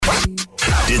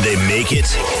Did they make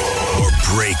it or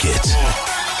break it?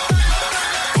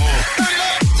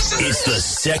 It's the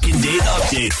second date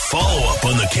update follow-up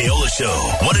on the Kaola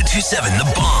Show. 102.7 The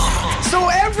Bomb. So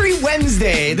every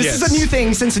Wednesday, this is a new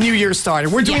thing since the new year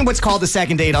started. We're doing what's called the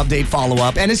second date update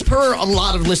follow-up. And it's per a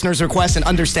lot of listeners' requests, and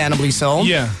understandably so.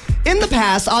 Yeah. In the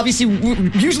past, obviously,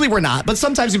 usually we're not, but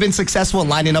sometimes we've been successful in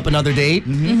lining up another date.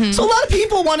 Mm-hmm. So a lot of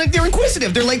people they're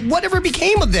inquisitive. They're like, whatever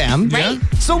became of them? Right.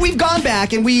 So we've gone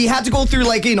back and we had to go through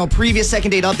previous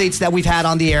second date updates that we've had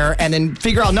on the air and then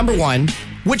figure out, number one,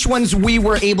 which ones we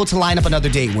were able to line up another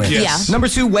date with. Yes. Number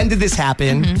two, when did this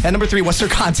happen? Mm-hmm. And number three, what's their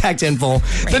contact info?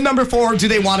 Right. Then number four, do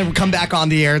they want to come back on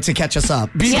the air to catch us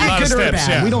up? Be it good or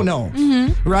bad, we don't know.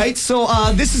 Mm-hmm. Right? So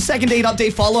this is second date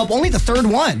update follow-up, only the third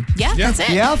one. Yeah, that's it.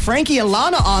 Yeah, Frankie and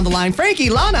Lana on the line. Frankie,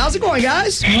 Lana, how's it going,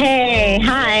 guys? Hey,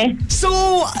 hi.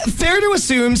 So, fair to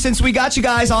assume, since we got you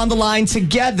guys on the line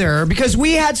together, because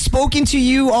we had spoken to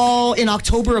you all in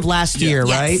October of last year,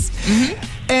 right? Mm-hmm.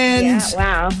 And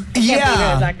wow. I can't believe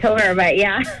it was October, but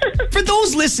yeah. For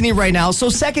those listening right now, so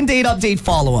second date update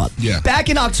follow-up. Yeah. Back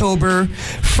in October,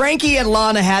 Frankie and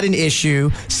Lana had an issue.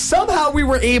 Somehow we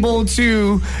were able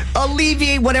to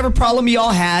alleviate whatever problem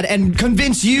y'all had and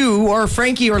convince you or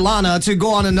Frankie or Lana to go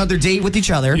on another date with each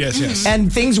other. Yes, yes.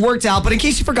 And things worked out. But in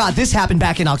case you forgot, this happened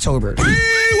back in October.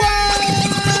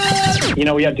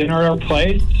 We had dinner at our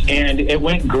place, and it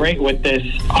went great with this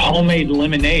homemade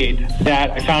lemonade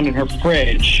that I found in her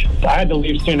fridge. I had to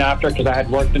leave soon after because I had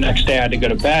work the next day. I had to go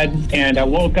to bed, and I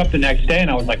woke up the next day, and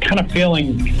I was kind of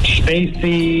feeling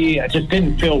spacey. I just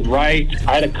didn't feel right.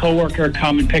 I had a coworker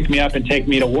come and pick me up and take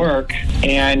me to work,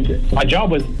 and my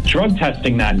job was drug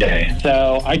testing that day.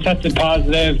 So I tested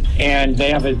positive, and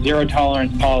they have a zero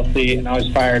tolerance policy, and I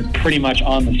was fired pretty much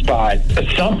on the spot.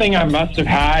 Something I must have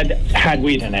had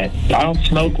weed in it. I don't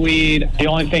smoke weed. The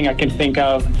only thing I can think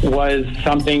of was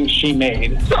something she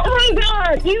made. Oh my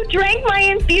God! You drank my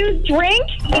infused drink?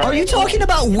 Are you talking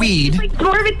about weed? Like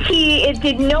more of a tea. It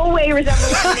did no way resemble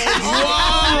lemonade.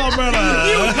 Wow,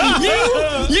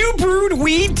 brother. You brewed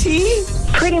weed tea?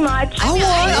 Pretty much. I want to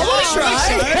try.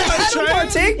 I don't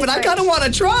partake, but I kind of want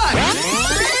to try.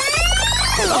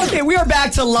 Okay, we are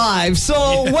back to live.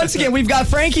 So, once again, we've got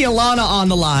Frankie and Lana on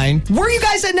the line. Where are you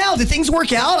guys at now? Did things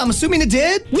work out? I'm assuming it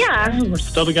did? Yeah. We're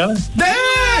still together.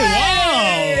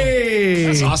 Hey! Wow.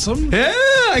 That's awesome. Yeah,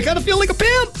 I kind of feel like a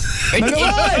pimp.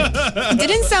 It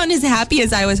didn't sound as happy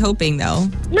as I was hoping, though.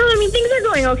 No, I mean, things are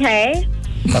going okay.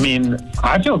 I mean,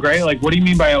 I feel great. What do you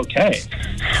mean by okay?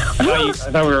 I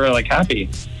thought we were happy.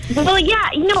 Well, yeah,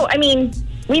 I mean,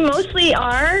 we mostly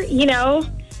are,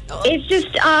 It's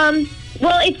just,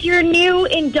 it's your new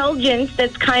indulgence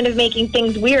that's kind of making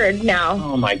things weird now.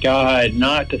 Oh, my God.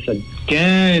 Not this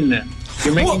again.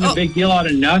 You're making a big deal out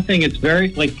of nothing. It's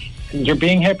very, you're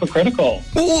being hypocritical.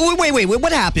 Wait.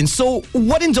 What happened? So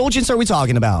what indulgence are we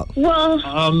talking about? Well,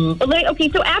 okay,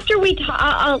 so after we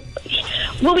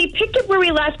we picked up where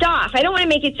we left off. I don't want to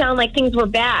make it sound like things were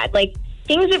bad.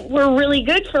 Things that were really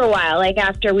good for a while,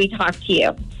 after we talked to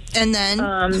you. And then?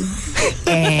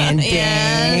 And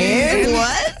then?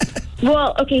 What?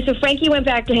 Well, okay, so Frankie went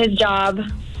back to his job,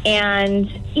 and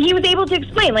he was able to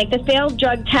explain, the failed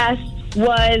drug test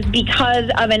was because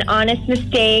of an honest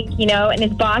mistake, and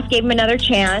his boss gave him another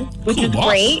chance, which was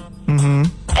great. Mm-hmm.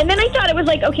 And then I thought it was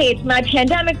okay, it's my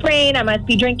pandemic brain, I must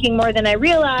be drinking more than I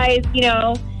realized,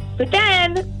 But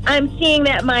then I'm seeing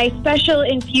that my special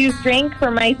infused drink for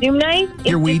my Zoom night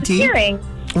is disappearing.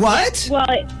 What? Well,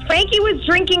 Frankie was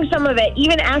drinking some of it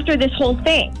even after this whole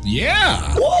thing.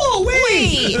 Yeah. Whoa,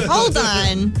 wait. Hold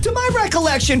on. To my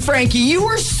recollection, Frankie, you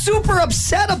were super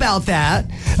upset about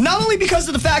that. Not only because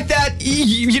of the fact that,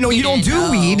 you don't do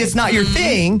weed, it's not your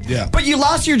thing, but you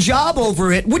lost your job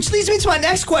over it, which leads me to my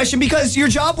next question, because your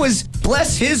job was,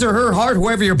 bless his or her heart,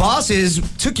 whoever your boss is,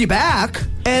 took you back,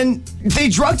 and they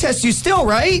drug test you still,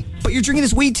 right? But you're drinking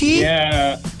this weed tea?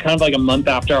 Yeah, kind of a month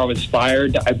after I was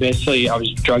fired, I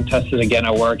was drug tested again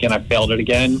at work, and I failed it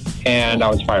again, and I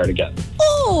was fired again.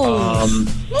 Oh.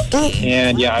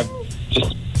 And yeah, I've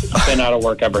just been out of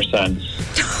work ever since.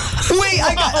 Wait,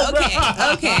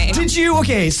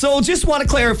 Okay. So just want to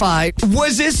clarify,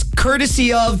 was this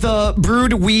courtesy of the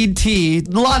brewed weed tea,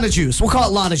 Lana Juice? We'll call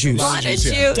it Lana Juice. Lana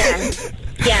Juice.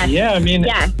 Yeah. Yeah, I mean,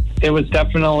 it was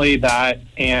definitely that,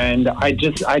 and I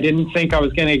didn't think I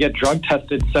was going to get drug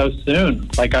tested so soon.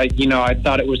 I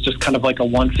thought it was just kind of a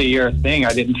once-a-year thing.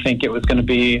 I didn't think it was going to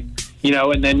be,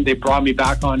 and then they brought me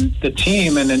back on the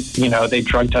team, and then, they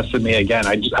drug tested me again.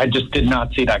 I just did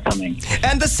not see that coming.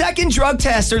 And the second drug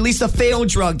test, or at least a failed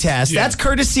drug test, that's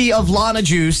courtesy of Lana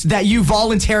Juice that you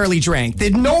voluntarily drank,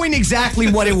 knowing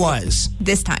exactly what it was.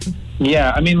 This time.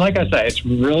 Yeah, I mean, like I said, it's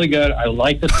really good. I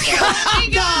like the stuff. Oh my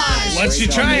gosh. Once you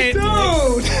try it.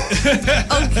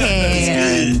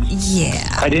 Okay.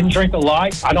 Yeah. I didn't drink a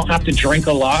lot. I don't have to drink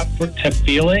a lot to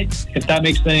feel it, if that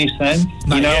makes any sense.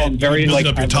 Not you know, yet. I'm very, Building like...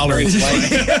 up your I'm tolerance. very light.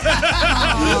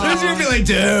 He's gonna be like,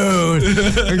 dude,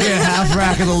 we're getting half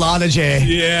rack of the Lana J.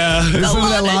 Yeah. Let's do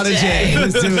that Lana J.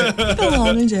 Let's do it.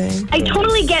 Lana J. I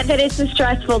totally get that it's a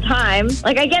stressful time.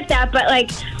 Like, I get that, but, like,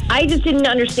 I just didn't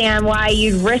understand why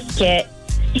you'd risk it.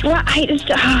 Well, I just,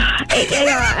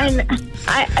 and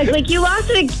I like, you lost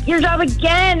your job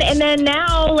again, and then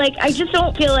now, like, I just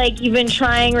don't feel like you've been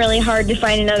trying really hard to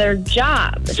find another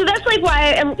job. So that's, like,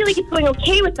 why I feel like it's going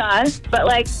okay with us, but,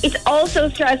 like, it's also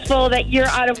stressful that you're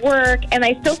out of work, and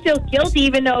I still feel guilty,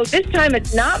 even though this time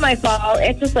it's not my fault.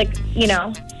 It's just, like, you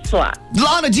know, it's a lot.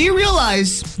 Lana, do you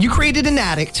realize you created an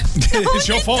addict? It's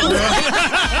your fault, bro.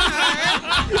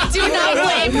 Do not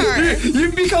blame her.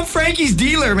 You've become Frankie's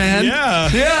dealer, man. Yeah.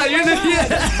 Yeah, you're the...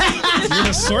 You're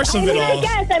the source of it I all.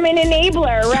 guess I'm an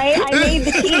enabler, right? I made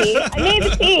the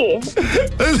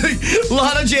tea.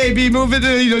 Lana J be moving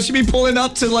to, she'd be pulling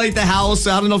up to like the house.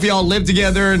 I don't know if y'all live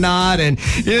together or not. And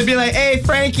you'd be like, hey,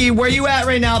 Frankie, where you at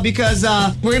right now? Because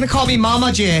we're going to call me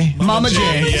Mama J. Mama J.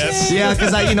 Yes. Yeah,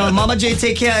 because Mama J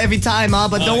take care every time,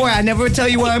 but don't worry, I never tell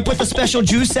you where I put the special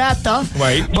juice at,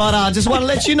 Right. But just want to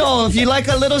let you know, if you like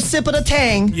a little sip of the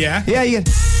tang, you got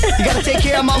to take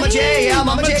care of Mama J. Yeah,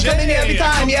 Mama J come in here every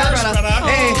time. Yeah, brother.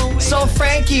 Hey, so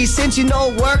Frankie, since you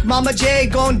know work, Mama J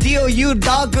gon' deal you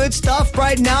the good stuff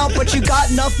right now, but you got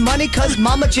enough money cause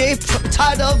Mama J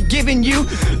tired of giving you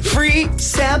free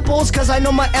samples, cause I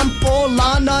know my Empo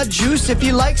Lana juice. If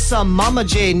you like some, Mama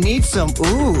J needs some.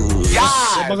 Ooh.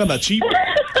 Cheap.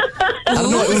 I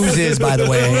don't know what ooze is, by the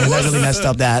way. And I really messed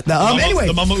up that. Anyway.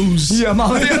 The mama ooze. Yeah,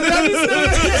 Mama.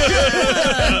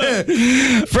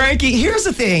 Frankie, here's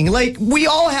the thing. Like, we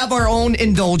all have our own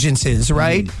indulgences,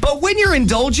 right? But when your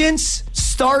indulgence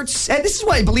starts, and this is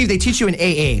what I believe they teach you in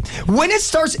AA, when it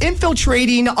starts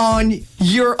infiltrating on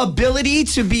your ability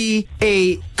to be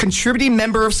a contributing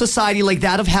member of society, like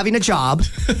that of having a job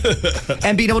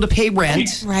and being able to pay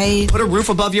rent, right, put a roof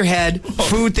above your head,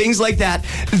 food, things like that,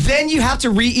 then you have to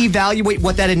reevaluate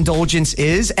what that indulgence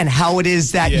is and how it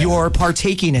is that you're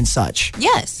partaking in such.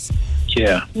 Yes.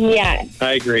 Yeah. Yeah.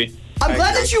 I agree. I'm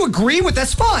glad that you agree with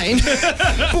that's fine.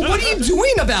 But what are you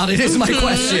doing about it is my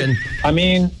question. I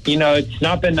mean, it's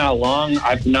not been that long.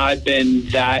 I've not been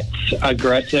that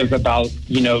aggressive about,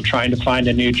 trying to find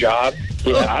a new job.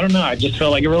 Yeah, I don't know. I just feel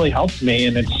like it really helps me.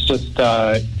 And it's just,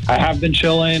 I have been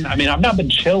chilling. I mean, I've not been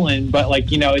chilling, but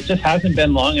it just hasn't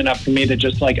been long enough for me to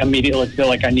just immediately feel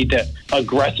like I need to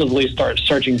aggressively start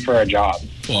searching for a job.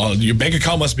 Well, your bank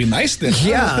account must be nice then.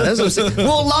 Yeah, that's what I'm saying.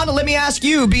 Well, Lana, let me ask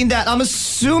you, being that I'm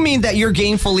assuming that you're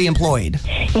gainfully employed.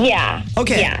 Yeah.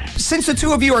 Okay. Yeah. Since the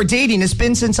two of you are dating, it's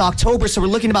been since October, so we're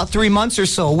looking about 3 months or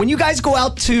so. When you guys go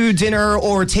out to dinner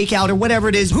or takeout or whatever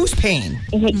it is, who's paying?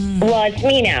 Well, it's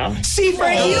me now. See,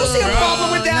 Frank, you don't see a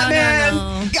problem with that, man.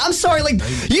 No. I'm sorry,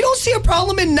 you don't see a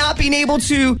problem in not being able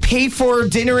to pay for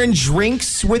dinner and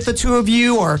drinks with the two of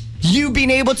you, or you being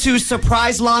able to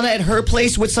surprise Lana at her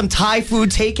place with some Thai food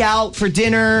takeout for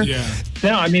dinner? Yeah.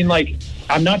 No, I mean,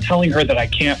 I'm not telling her that I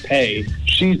can't pay.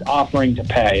 She's offering to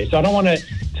pay. So I don't want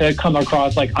to come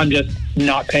across like I'm just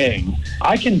not paying.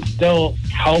 I can still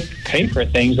help pay for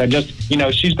things. I just,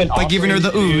 she's been by giving her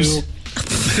the ooze.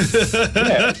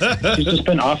 Yeah, she's just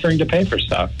been offering to pay for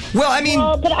stuff. Well, I mean...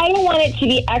 but I don't want it to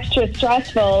be extra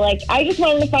stressful. I just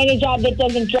want him to find a job that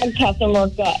doesn't drug test and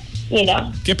work good,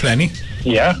 Get plenty.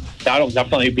 Yeah, that'll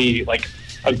definitely be,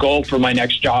 a goal for my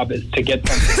next job is to get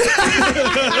something.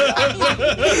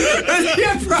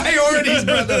 Yeah, priorities,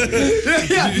 brother.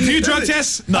 Yeah. Do you drug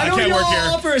test? No, I can't work here.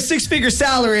 Y'all offer a 6-figure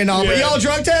salary and all, but y'all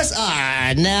drug test?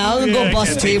 Now I'm gonna go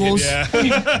bust tables.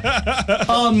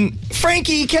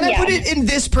 Frankie, can I put it in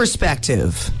this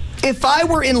perspective? If I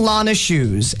were in Lana's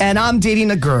shoes and I'm dating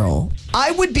a girl,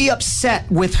 I would be upset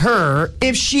with her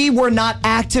if she were not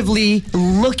actively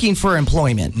looking for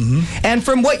employment. And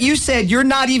from what you said, you're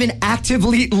not even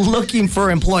actively looking for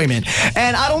employment.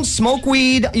 And I don't smoke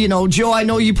weed. Joe, I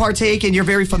know you partake and you're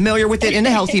very familiar with it in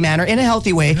a healthy manner, in a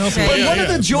healthy way. But one of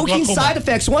the joking side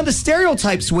effects, one of the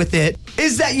stereotypes with it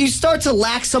is that you start to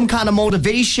lack some kind of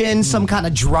motivation, some kind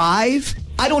of drive.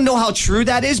 I don't know how true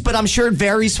that is, but I'm sure it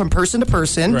varies from person to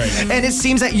person. Right. And it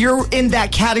seems that you're in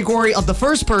that category of the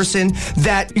first person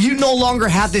that you no longer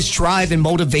have this drive and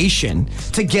motivation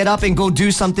to get up and go do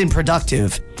something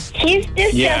productive. He's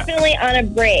just definitely on a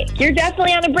break. You're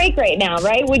definitely on a break right now,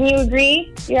 right? Wouldn't you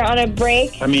agree? You're on a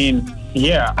break? I mean,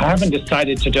 Yeah, I haven't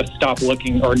decided to just stop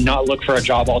looking or not look for a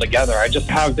job altogether. I just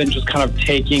have been just kind of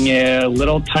taking a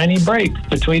little tiny break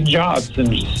between jobs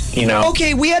and just,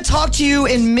 Okay, we had talked to you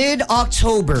in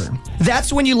mid-October.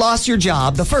 That's when you lost your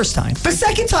job the first time. The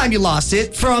second time you lost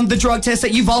it from the drug test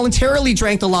that you voluntarily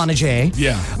drank the Lana J.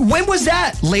 Yeah. When was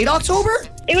that? Late October?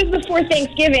 It was before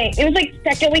Thanksgiving. It was like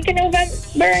second week of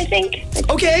November, I think.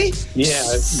 Okay. Yeah,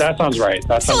 that sounds right.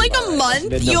 That So sounds like a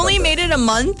month? You only made it a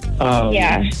month?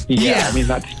 Yeah. Yeah, I mean,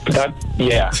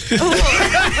 yeah.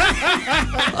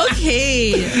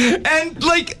 Okay. And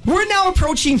like, we're now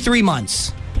approaching 3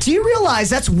 months. Do you realize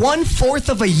that's 1/4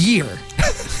 of a year?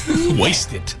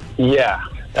 Wasted. Yeah.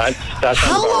 That sounds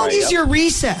How about long right, is yep. your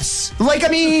recess? Like, I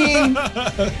mean,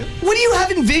 what do you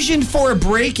have envisioned for a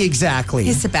break exactly?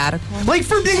 His sabbatical. Like,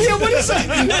 what is that?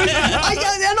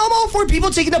 And I'm all for people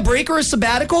taking a break or a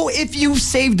sabbatical if you've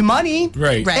saved money.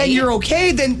 Right. And you're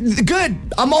okay, then good.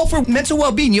 I'm all for mental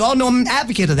well-being. You all know I'm an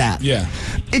advocate of that. Yeah.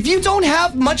 If you don't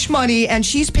have much money and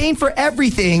she's paying for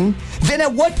everything, then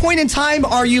at what point in time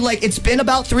are you like, it's been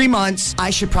about 3 months, I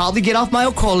should probably get off my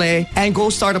okole and go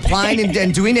start applying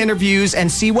and doing interviews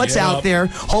and see what's out there,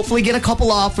 hopefully get a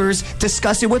couple offers,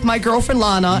 discuss it with my girlfriend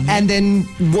Lana, and then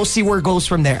we'll see where it goes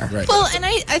from there. Right. Well, and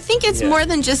I think it's more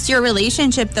than just your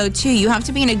relationship, though, too. You have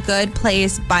to be in a good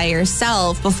place by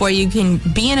yourself before you can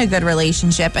be in a good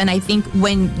relationship. And I think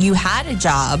when you had a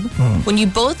job, when you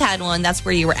both had one, that's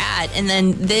where you were at. And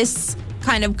then this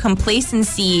kind of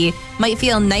complacency might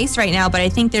feel nice right now, but I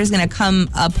think there's going to come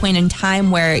a point in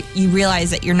time where you realize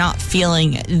that you're not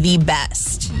feeling the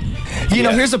best. You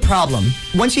know, here's a problem.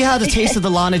 Once you have a taste of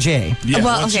the Lana J,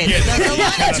 Well, okay, the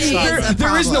Lana J is a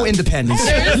there is no problem. independence.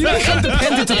 You become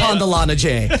dependent upon the Lana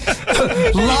J.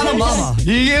 Lana Mama.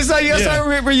 You start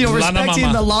Lana respecting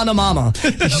Mama. the Lana Mama.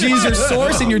 She's your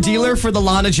source and your dealer for the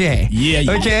Lana J.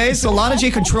 Yeah. Okay, so Lana J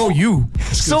control you.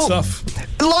 So, Good stuff.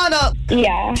 Lana,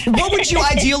 Yeah. what would you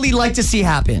ideally like to see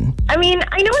happen? I mean,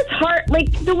 I know it's hard.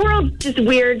 Like, the world's just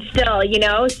weird still,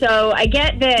 So I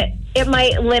get that it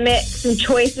might limit some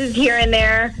choices here and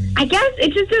there. I guess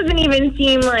it just doesn't even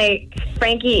seem like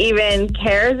Frankie even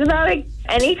cares about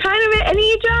any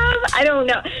job. I don't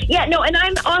know. Yeah, no, and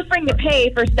I'm offering to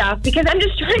pay for stuff because I'm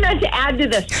just trying not to add to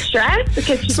the stress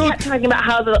because she kept talking about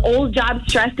how the old job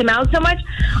stressed him out so much.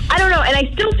 I don't know, and I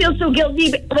still feel so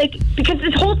guilty, because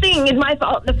this whole thing is my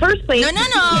fault in the first place. No.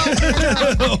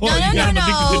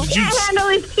 He can't handle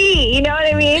his tea, you know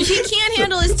what I mean? He can't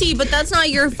handle his tea, but that's not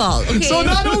your fault, okay? So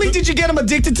not only did you get him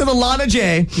addicted to the Lana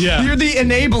J, you're the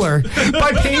enabler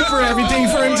by paying for everything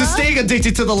for him to stay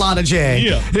addicted to the Lana J.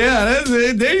 Yeah,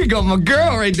 there you go, my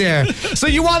girl right there. So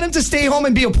you want him to stay home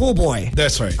and be a pool boy?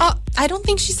 That's right. I don't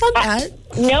think she said that.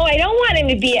 No, I don't want him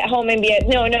to be at home and be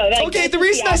no. Okay, the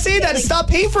reason I say that is stop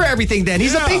paying for everything then.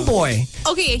 He's a big boy.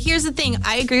 Okay, here's the thing.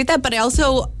 I agree with that, but I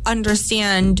also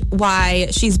understand why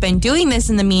she's been doing this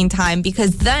in the meantime,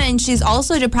 because then she's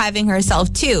also depriving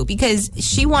herself too, because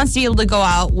she wants to be able to go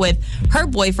out with her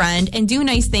boyfriend and do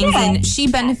nice things, and she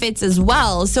benefits as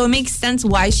well. So it makes sense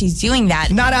why she's doing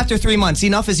that. Not after 3 months.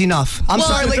 Enough is enough. I'm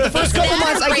sorry, like the first couple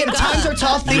months, I get times are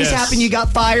tough, things happen, you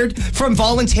got fired from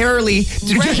voluntarily,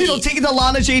 taking the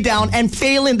Lana J down and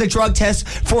failing the drug test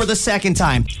for the second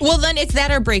time. Well, then it's that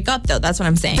or break up, though. That's what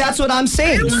I'm saying. That's what I'm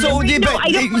saying. So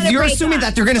you're assuming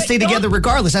that they're going to stay together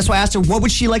regardless. That's why I asked her, what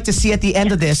would she like to see at the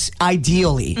end of this,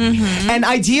 ideally? And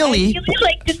ideally,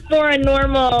 like just more a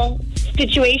normal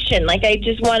situation. Like, I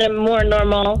just want a more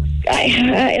normal.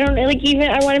 I don't even.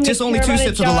 I want him just to only 2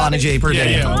 sips of the Lana J per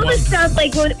day. All the stuff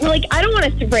like I don't want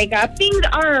us to break up. Things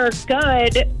are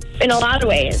good in a lot of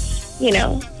ways.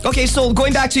 Okay, so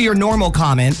going back to your normal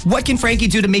comment, what can Frankie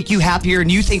do to make you happier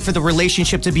and you think for the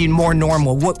relationship to be more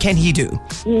normal? What can he do?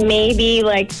 Maybe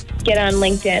get on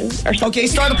LinkedIn or something. Okay,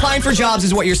 start applying for jobs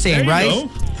is what you're saying, right?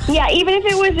 Yeah, even if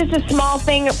it was just a small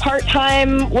thing,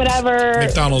 part-time, whatever.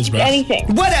 McDonald's, bro. Anything.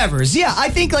 Whatever's. Yeah, I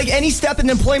think any step in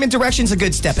employment direction is a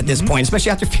good step at this point, especially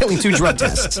after failing 2 drug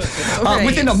tests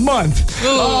within a month.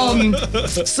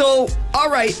 So,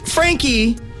 all right,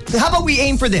 Frankie, how about we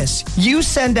aim for this? You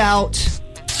send out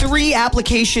 3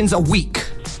 applications a week.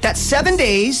 That's 7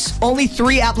 days. Only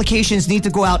 3 applications need to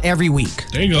go out every week.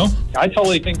 There you go. I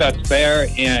totally think that's fair,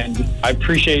 and I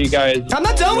appreciate you guys. I'm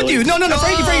not done with you. No,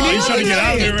 Frankie. He's trying to get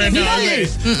out of here right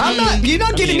now. You're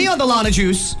not getting me on the Lana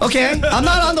juice, okay? I'm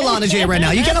not on the Lana J right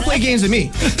now. You cannot play games with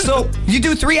me. So you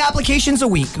do 3 applications a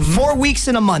week, 4 weeks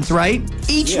in a month, right?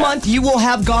 Each month you will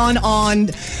have gone on,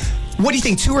 what do you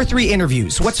think, 2 or 3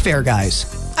 interviews? What's fair,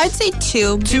 guys? I'd say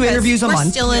 2. 2 interviews a month.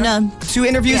 We're still in a... 2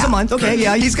 interviews a month. Okay,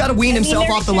 yeah. He's got to wean himself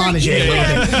off the Lana J a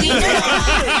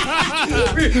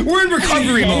little bit. We're in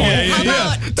recovery mode. How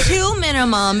about 2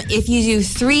 minimum? If you do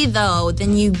 3, though,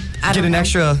 then you... Get an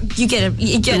extra... You get a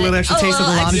little extra taste of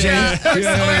the Lana J.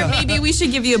 Or maybe we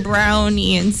should give you a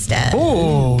brownie instead.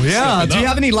 Oh, yeah. Do you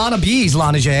have any Lana B's,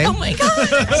 Lana J? Oh, my God.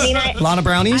 I mean, Lana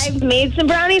brownies? I've made some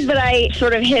brownies, but I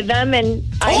sort of hid them, and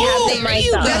I have them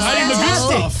myself. That's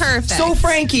fantastic. Perfect. So,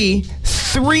 Frankie,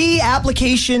 3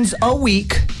 applications a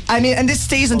week. I mean, and this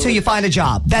stays until you find a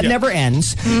job. That never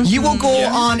ends. You will go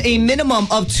on a minimum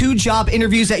of 2 job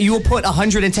interviews that you will put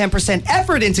 110%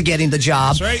 effort into getting the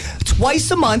job. That's right.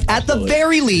 Twice a month at the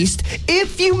very least.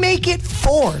 If you make it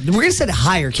 4, we're going to set it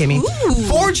higher, Kimmy. Ooh.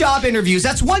 4 job interviews.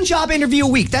 That's 1 job interview a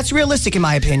week. That's realistic in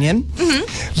my opinion.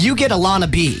 You get a Lana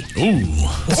B. Ooh.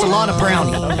 It's a Lana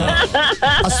brownie.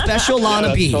 A special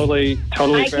Lana B. Totally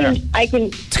fair. I can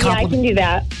do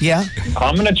that. Yeah?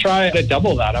 I'm going to try to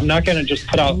double that. I'm not going to just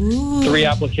put out 3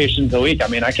 applications a week. I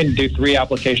mean, I can do 3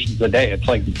 applications a day. It's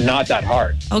like not that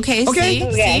hard. Okay. See?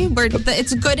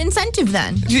 It's a good incentive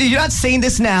then. You're not saying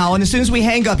this now, and as soon as we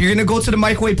hang up, you're going to go to the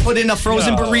microwave, put in a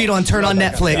frozen burrito, and turn on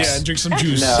Netflix. Yeah, and drink some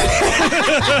juice.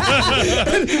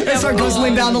 And start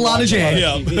guzzling down the Lana J.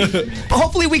 Yeah. But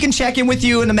hopefully we can check in with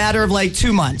you in a matter of like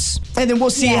 2 months, and then we'll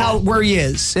see where he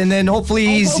is, and then hopefully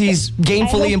he's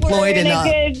gainfully employed in and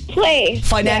a good place.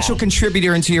 financial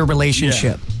contributor into your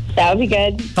relationship. That would be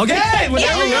good. Okay, well,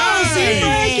 there we go. See,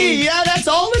 Frankie. Yeah, that's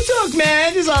all it took,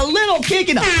 man. Just a little kick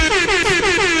in the...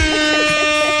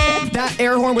 That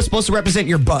air horn was supposed to represent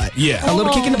your butt. Yeah. A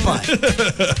little kick in the butt.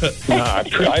 No,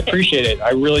 I appreciate it.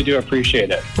 I really do appreciate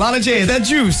it. Lana J, that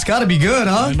juice got to be good,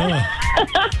 huh? I know.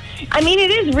 I mean, it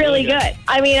is really good.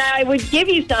 I mean, I would give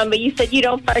you some, but you said you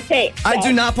don't partake. So. I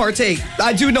do not partake.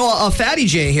 I do know a fatty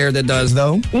J here that does,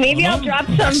 though. Maybe I'll drop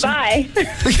some by.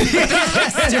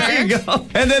 There you go.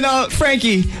 And then,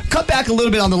 Frankie, cut back a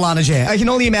little bit on the Lana J. I can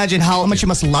only imagine how much you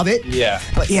must love it. Yeah.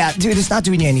 But yeah, dude, it's not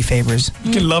doing you any favors.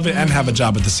 You can love it and have a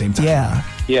job at the same time. Yeah.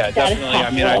 Yeah, definitely.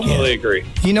 I mean, I totally agree.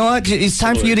 You know what? It's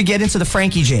time for you to get into the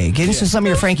Frankie J. Get into some of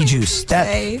your Frankie juice.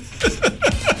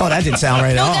 Oh, that didn't sound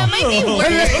right at all. That might be worse.